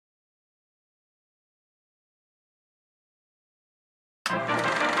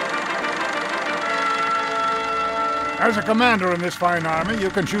As a commander in this fine army, you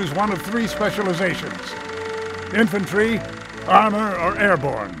can choose one of three specializations: infantry, armor, or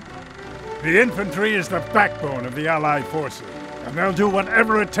airborne. The infantry is the backbone of the Allied forces, and they'll do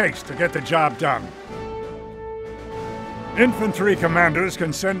whatever it takes to get the job done. Infantry commanders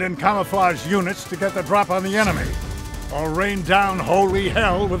can send in camouflage units to get the drop on the enemy, or rain down holy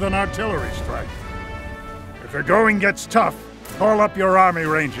hell with an artillery strike. If the going gets tough, call up your Army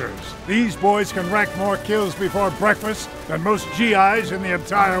Rangers. These boys can rack more kills before breakfast than most GIs in the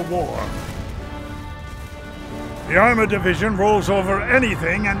entire war. The Armor Division rolls over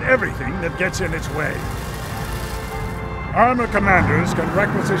anything and everything that gets in its way. Armor commanders can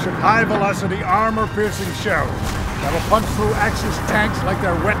requisition high-velocity, armor-piercing shells that'll punch through Axis tanks like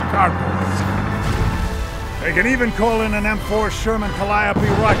they're wet cardboard. They can even call in an M4 Sherman Calliope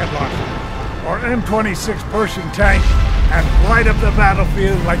rocket launcher, or M26 Pershing tank, and light up the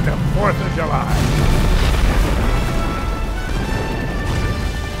battlefield like the 4th of July.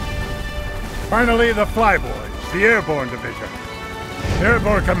 Finally, the Flyboys, the Airborne Division.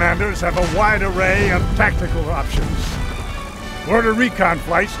 Airborne commanders have a wide array of tactical options. Order recon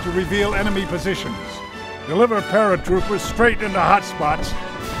flights to reveal enemy positions, deliver paratroopers straight into hotspots,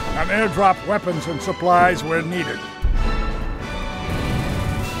 and airdrop weapons and supplies where needed.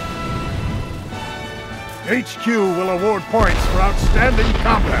 HQ will award points for outstanding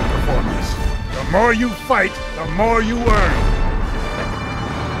combat performance. The more you fight, the more you earn.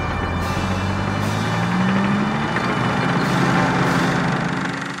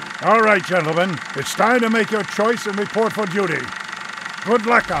 All right, gentlemen, it's time to make your choice and report for duty. Good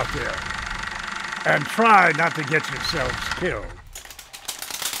luck out there. And try not to get yourselves killed.